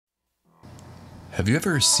Have you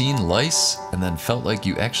ever seen lice and then felt like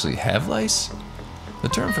you actually have lice? The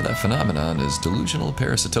term for that phenomenon is delusional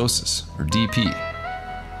parasitosis, or DP.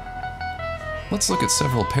 Let's look at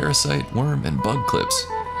several parasite, worm, and bug clips,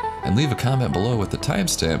 and leave a comment below with the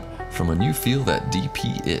timestamp from when you feel that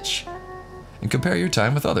DP itch. And compare your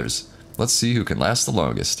time with others. Let's see who can last the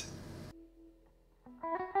longest.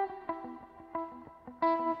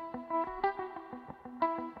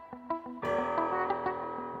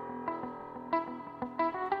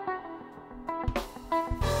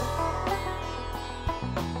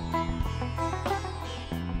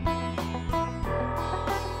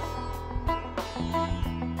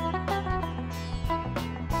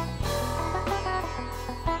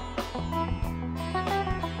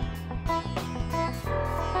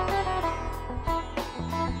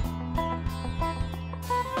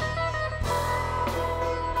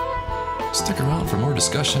 Stick around for more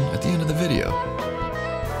discussion at the end of the video.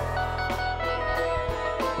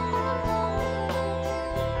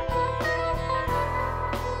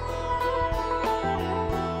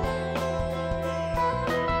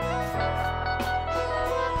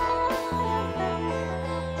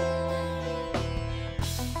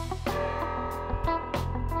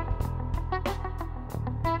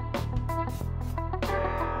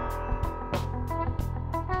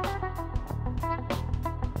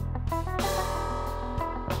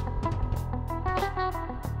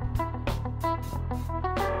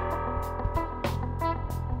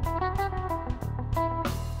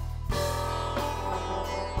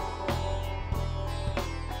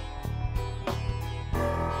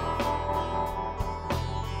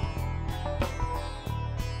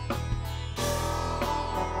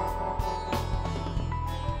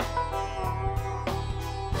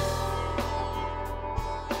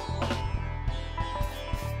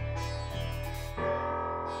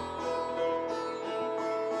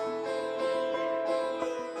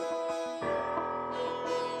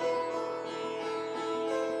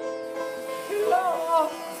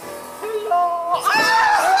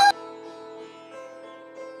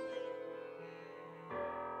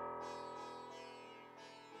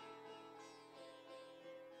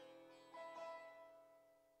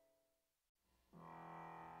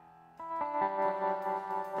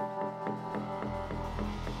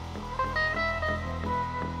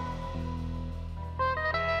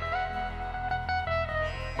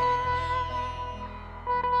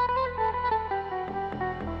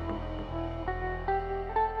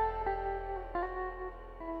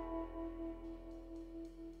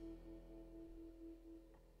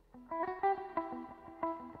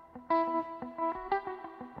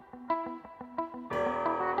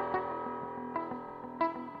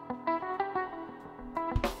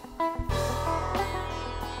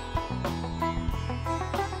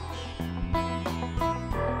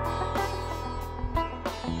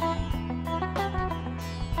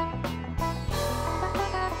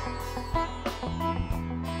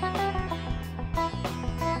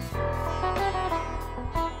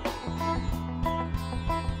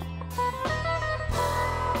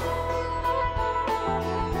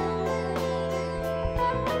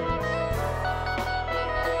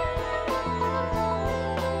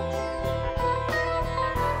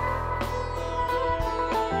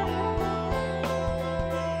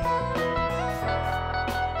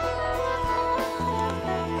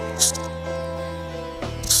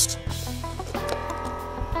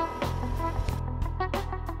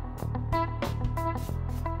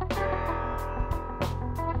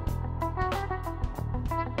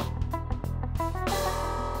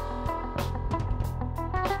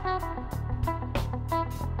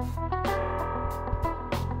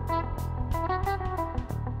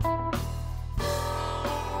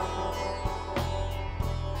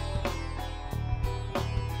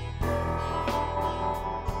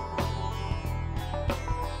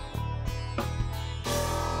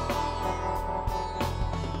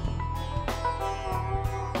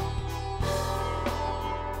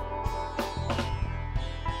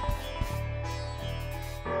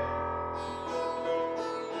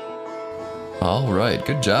 Alright,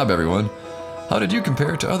 good job everyone. How did you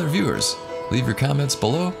compare to other viewers? Leave your comments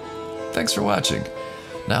below. Thanks for watching.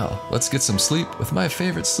 Now, let's get some sleep with my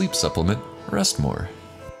favorite sleep supplement, Rest More.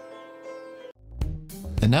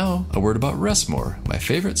 And now, a word about Rest More, my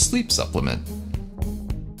favorite sleep supplement.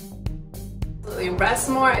 Rest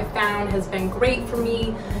More I found has been great for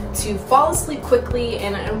me to fall asleep quickly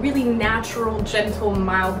in a really natural, gentle,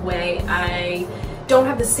 mild way. I don't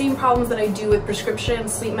have the same problems that I do with prescription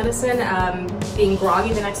sleep medicine, being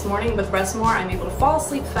groggy the next morning. With Restmore, I'm able to fall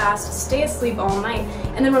asleep fast, stay asleep all night,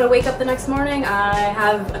 and then when I wake up the next morning, I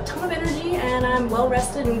have a ton of energy and I'm well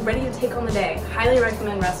rested and ready to take on the day. Highly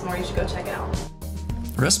recommend Restmore. You should go check it out.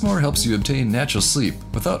 Restmore helps you obtain natural sleep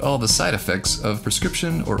without all the side effects of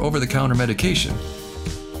prescription or over-the-counter medication.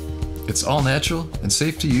 It's all natural and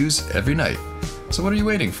safe to use every night. So what are you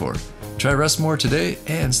waiting for? Try Restmore today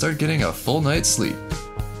and start getting a full night's sleep.